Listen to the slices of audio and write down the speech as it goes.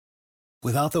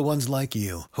Without the ones like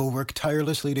you, who work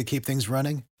tirelessly to keep things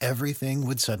running, everything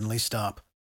would suddenly stop.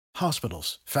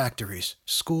 Hospitals, factories,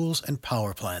 schools, and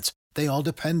power plants, they all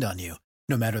depend on you.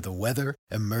 No matter the weather,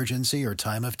 emergency, or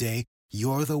time of day,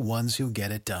 you're the ones who get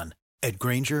it done. At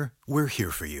Grainger, we're here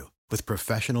for you with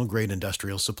professional-grade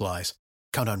industrial supplies.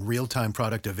 Count on real-time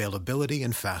product availability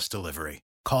and fast delivery.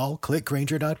 Call,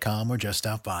 clickgrainger.com, or just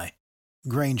stop by.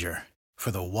 Grainger, for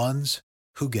the ones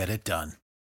who get it done.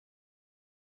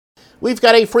 We've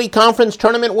got a free conference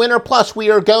tournament winner, plus we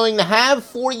are going to have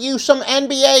for you some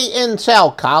NBA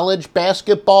intel. College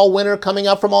basketball winner coming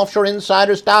up from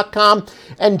offshoreinsiders.com,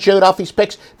 and Joe Duffy's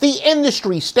picks, the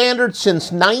industry standard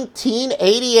since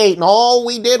 1988. And all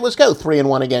we did was go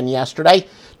 3-1 again yesterday.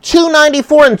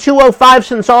 294 and 205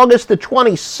 since August the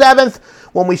 27th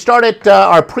when we started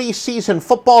our preseason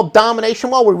football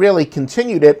domination. Well, we really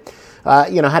continued it.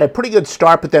 Had a pretty good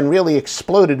start, but then really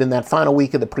exploded in that final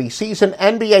week of the preseason.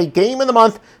 NBA game of the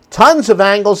month, tons of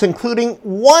angles, including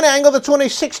one angle that's on a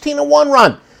 16-1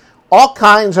 run. All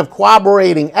kinds of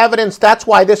corroborating evidence. That's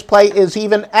why this play is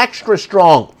even extra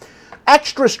strong.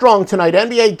 Extra strong tonight.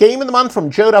 NBA game of the month from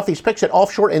Joe Duffy's picks at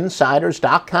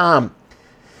offshoreinsiders.com.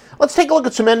 Let's take a look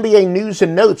at some NBA news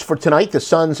and notes for tonight. The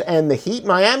Suns and the Heat.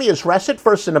 Miami is rested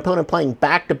versus an opponent playing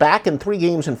back-to-back in 3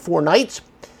 games in 4 nights.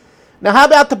 Now, how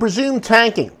about the presumed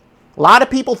tanking? A lot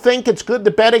of people think it's good to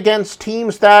bet against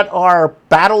teams that are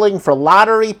battling for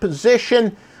lottery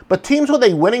position, but teams with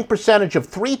a winning percentage of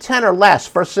 .310 or less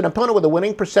versus an opponent with a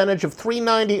winning percentage of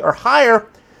 .390 or higher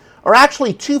are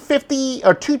actually 250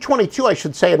 or 222, I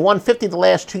should say, and 150 the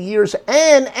last 2 years,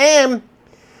 and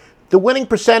the winning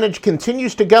percentage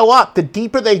continues to go up the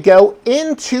deeper they go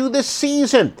into the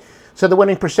season. So the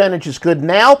winning percentage is good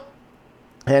now.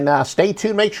 And stay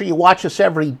tuned. Make sure you watch us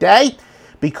every day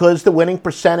because the winning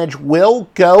percentage will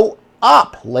go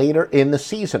up later in the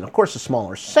season. Of course, a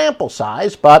smaller sample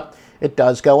size, but it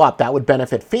does go up. That would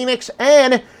benefit Phoenix.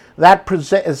 And that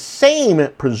same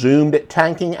presumed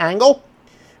tanking angle,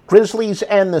 Grizzlies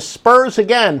and the Spurs,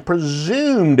 again,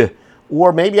 presumed,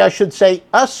 or maybe I should say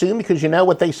assume, because you know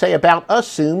what they say about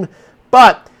assume,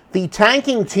 but the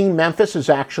tanking team, Memphis,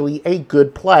 is actually a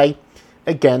good play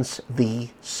against the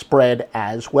spread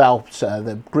as well. So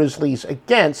the Grizzlies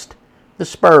against the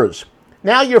Spurs.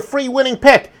 Now your free winning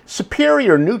pick,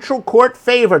 superior neutral court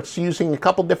favorites using a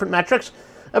couple different metrics.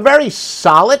 A very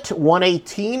solid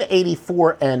 118,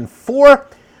 84, and 4.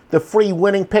 The free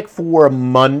winning pick for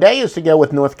Monday is to go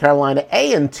with North Carolina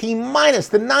A&T minus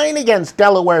the 9 against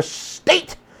Delaware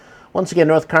State. Once again,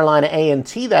 North Carolina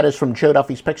A&T. That is from Joe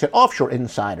Duffy's picks at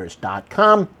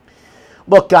offshoreinsiders.com.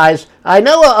 Look, guys, I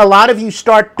know a lot of you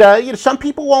start, some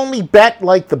people only bet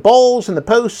like the bowls and the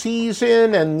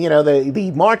postseason and,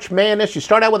 the March Madness. You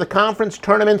start out with the conference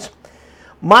tournaments.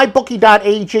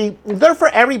 MyBookie.ag, they're for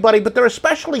everybody, but they're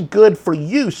especially good for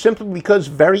you simply because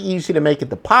very easy to make a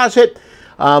deposit.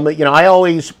 I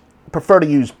always prefer to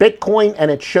use Bitcoin, and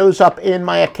it shows up in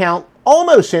my account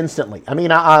almost instantly. I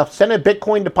mean, I'll send a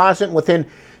Bitcoin deposit within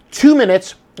 2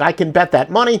 minutes. I can bet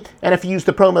that money, and if you use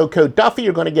the promo code Duffy,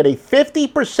 you're going to get a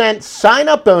 50%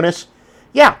 sign-up bonus.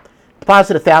 Yeah,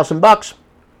 deposit $1,000,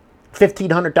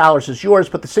 $1,500 is yours,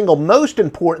 but the single most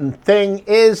important thing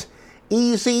is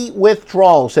easy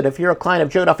withdrawals. And if you're a client of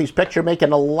Joe Duffy's Picks, you're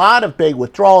making a lot of big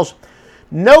withdrawals,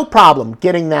 no problem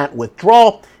getting that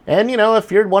withdrawal. And,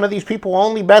 if you're one of these people who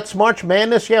only bets March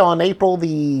Madness, on April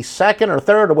the 2nd or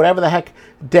 3rd or whatever the heck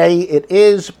day it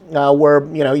is, where,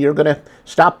 you're going to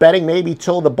stop betting maybe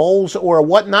till the bowls or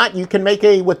whatnot, you can make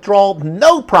a withdrawal,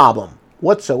 no problem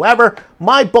whatsoever.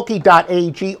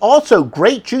 MyBookie.ag. Also,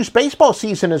 great juice. Baseball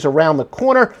season is around the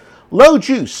corner. Low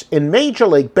juice in Major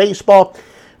League Baseball.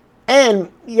 And,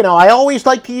 I always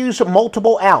like to use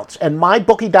multiple outs. And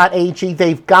MyBookie.ag,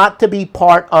 they've got to be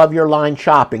part of your line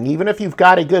shopping. Even if you've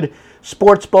got a good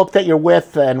sports book that you're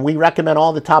with, and we recommend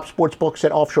all the top sports books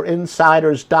at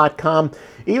offshoreinsiders.com.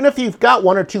 Even if you've got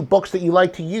 1 or 2 books that you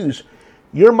like to use,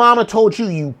 your mama told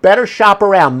you better shop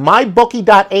around.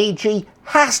 MyBookie.ag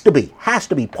has to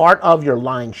be part of your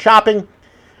line shopping.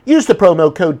 Use the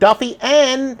promo code Duffy,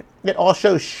 and it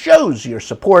also shows your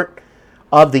support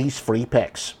of these free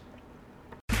picks.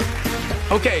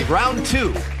 Okay, round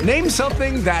 2. Name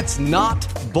something that's not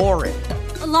boring.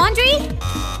 A laundry?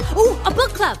 Ooh, a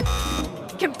book club.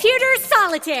 Computer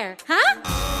solitaire, huh?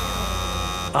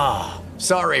 Ah,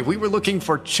 sorry, we were looking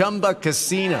for Chumba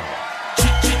Casino.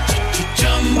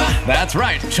 That's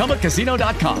right,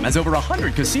 ChumbaCasino.com has over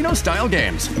 100 casino-style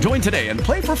games. Join today and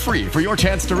play for free for your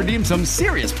chance to redeem some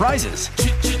serious prizes.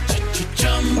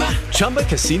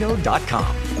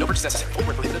 ChumbaCasino.com. No purchase necessary. Void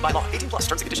where prohibited by law. 18+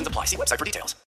 terms and conditions apply. See website for details.